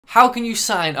How can you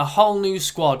sign a whole new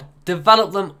squad,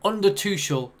 develop them under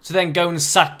Tuchel, to then go and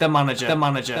sack the manager?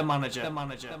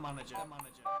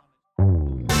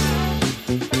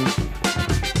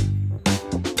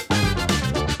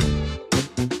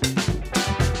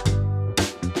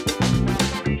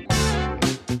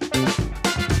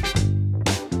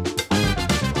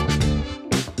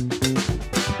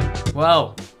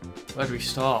 Well, where do we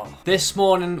start? This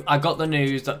morning I got the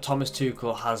news that Thomas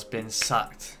Tuchel has been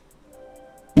sacked.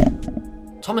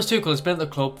 Thomas Tuchel has been at the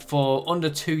club for under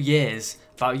 2 years,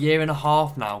 about a year and a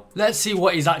half now. Let's see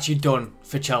what he's actually done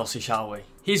for Chelsea, shall we?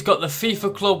 He's got the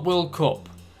FIFA Club World Cup,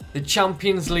 the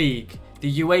Champions League,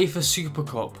 the UEFA Super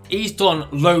Cup. He's done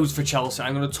loads for Chelsea.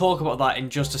 I'm going to talk about that in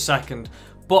just a second.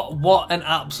 But what an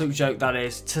absolute joke that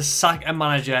is, to sack a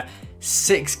manager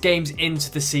 6 games into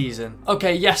the season.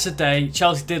 Okay, yesterday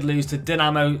Chelsea did lose to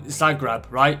Dinamo Zagreb,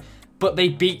 right? But they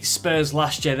beat Spurs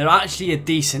last year. They're actually a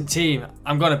decent team,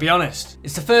 I'm going to be honest.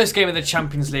 It's the first game of the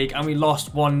Champions League and we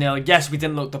lost 1-0. Yes, we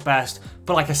didn't look the best,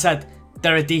 but like I said,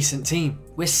 they're a decent team.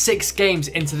 We're 6 games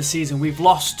into the season. We've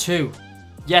lost 2.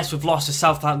 Yes, we've lost to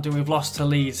Southampton, we've lost to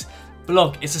Leeds. But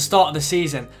look, it's the start of the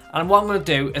season, and what I'm going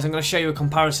to do is I'm going to show you a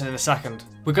comparison in a second.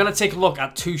 We're going to take a look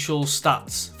at Tuchel's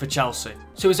stats for Chelsea.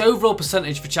 So his overall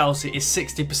percentage for Chelsea is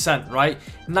 60%, right?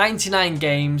 99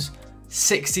 games,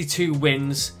 62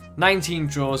 wins, 19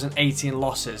 draws and 18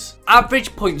 losses.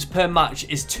 Average points per match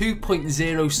is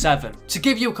 2.07. To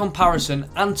give you a comparison,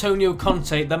 Antonio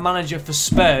Conte, the manager for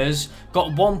Spurs, got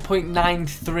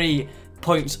 1.93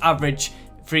 points average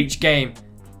for each game.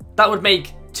 That would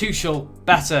make Tuchel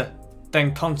better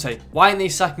than Conte. Why aren't they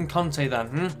sacking Conte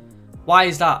then? Why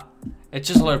is that? It's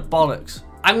just a load of bollocks.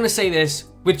 I'm going to say this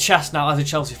with chest now as a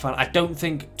Chelsea fan. I don't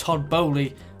think Todd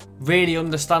Bowley really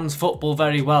understands football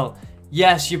very well.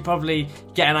 Yes, you're probably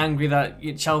getting angry that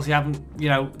Chelsea haven't,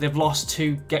 they've lost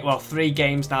 3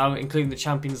 games now, including the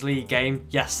Champions League game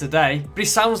yesterday. But he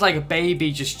sounds like a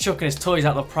baby just chucking his toys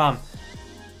out the pram.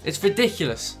 It's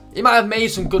ridiculous. He might have made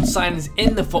some good signings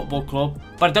in the football club,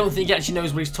 but I don't think he actually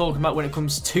knows what he's talking about when it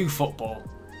comes to football.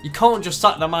 You can't just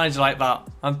sack the manager like that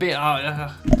and be...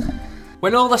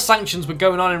 When all the sanctions were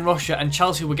going on in Russia and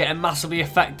Chelsea were getting massively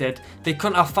affected, they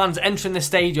couldn't have fans entering the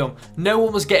stadium. No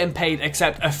one was getting paid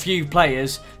except a few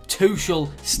players.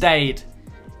 Tuchel stayed.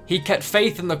 He kept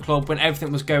faith in the club when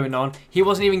everything was going on. He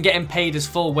wasn't even getting paid his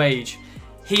full wage.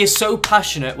 He is so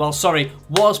passionate,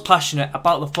 was passionate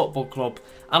about the football club,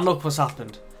 and look what's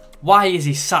happened. Why is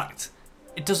he sacked?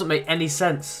 It doesn't make any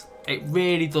sense. It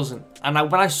really doesn't. And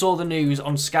when I saw the news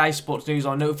on Sky Sports News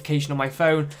on notification on my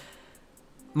phone,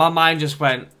 my mind just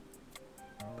went,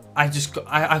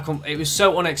 it was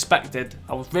so unexpected.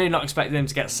 I was really not expecting him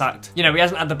to get sacked. He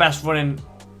hasn't had the best running,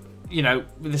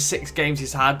 with the 6 games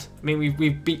he's had. I mean,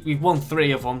 we've won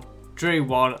 3 of them, drew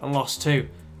 1 and lost 2.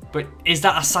 But is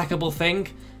that a sackable thing?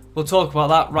 We'll talk about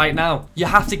that right now. You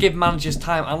have to give managers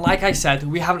time, and like I said,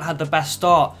 we haven't had the best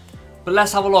start. But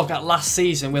let's have a look at last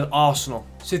season with Arsenal.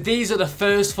 So these are the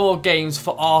first 4 games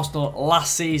for Arsenal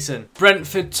last season.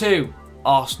 Brentford 2.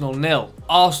 Arsenal 0.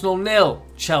 Arsenal 0.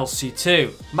 Chelsea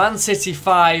 2. Man City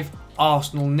 5.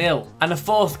 Arsenal 0. And the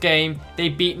 4th game, they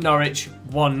beat Norwich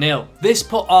 1-0. This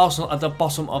put Arsenal at the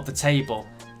bottom of the table.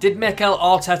 Did Mikel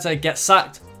Arteta get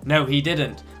sacked? No, he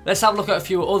didn't. Let's have a look at a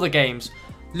few other games.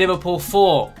 Liverpool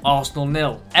 4. Arsenal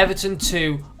 0. Everton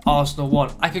 2. Arsenal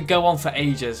 1. I could go on for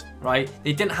ages, right?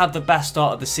 They didn't have the best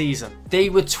start of the season. They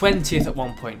were 20th at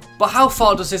one point. But how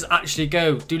far does this actually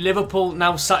go? Do Liverpool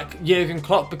now sack Jurgen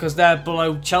Klopp because they're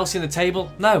below Chelsea in the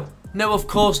table? No. No, of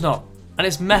course not. And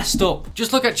it's messed up.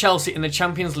 Just look at Chelsea in the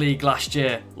Champions League last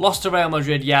year. Lost to Real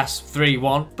Madrid, yes,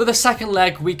 3-1. But the second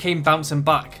leg, we came bouncing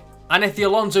back. And if the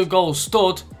Alonso goal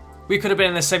stood, we could have been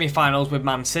in the semi-finals with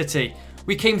Man City.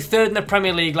 We came 3rd in the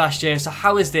Premier League last year, so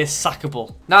how is this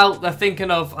sackable? Now, they're thinking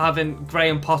of having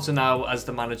Graham Potter now as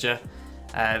the manager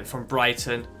from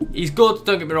Brighton. He's good,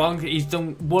 don't get me wrong. He's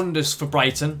done wonders for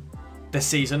Brighton this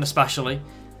season, especially.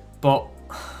 But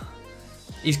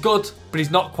he's good, but he's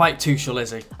not quite Tuchel,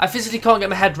 is he? I physically can't get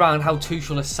my head around how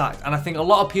Tuchel is sacked, and I think a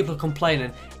lot of people are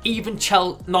complaining. Even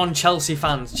non-Chelsea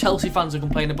fans. Chelsea fans are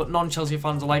complaining, but non-Chelsea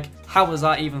fans are like, how is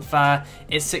that even fair?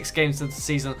 It's 6 games into the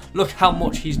season. Look how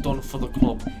much he's done for the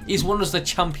club. He's won us the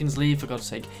Champions League, for God's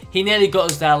sake. He nearly got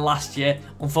us there last year.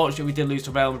 Unfortunately, we did lose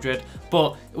to Real Madrid,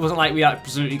 but it wasn't like we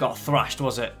absolutely got thrashed,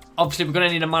 was it? Obviously, we're going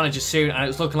to need a manager soon, and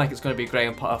it's looking like it's going to be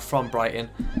Graham Potter from Brighton.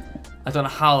 I don't know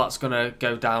how that's going to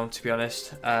go down, to be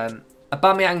honest.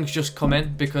 Aubameyang's just come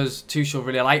in because Tuchel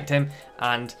really liked him,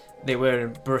 and they were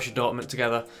in Borussia Dortmund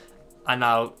together, and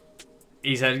now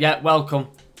he said, "Yeah, welcome,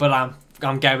 but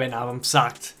I'm going now. I'm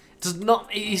sacked." Does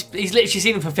not. He's literally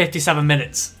seen him for 57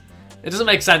 minutes. It doesn't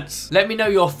make sense. Let me know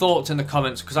your thoughts in the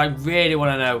comments because I really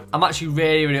want to know. I'm actually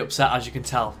really upset, as you can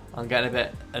tell. I'm getting a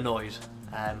bit annoyed,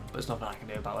 but there's nothing I can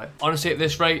do about it. Honestly, at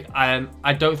this rate,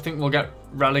 I don't think we'll get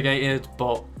relegated,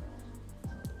 but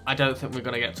I don't think we're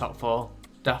going to get top 4.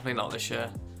 Definitely not this year.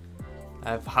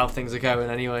 For how things are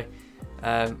going anyway.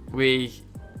 We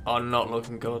are not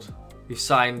looking good. We've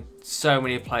signed so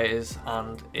many players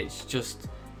and it's just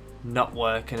not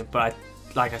working. But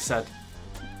like I said,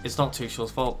 it's not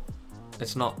Tuchel's fault.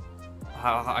 It's not.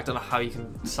 I don't know how you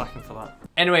can sack him for that.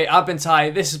 Anyway, I've been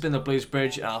Ty. This has been the Blues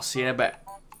Bridge, and I'll see you in a bit.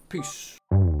 Peace.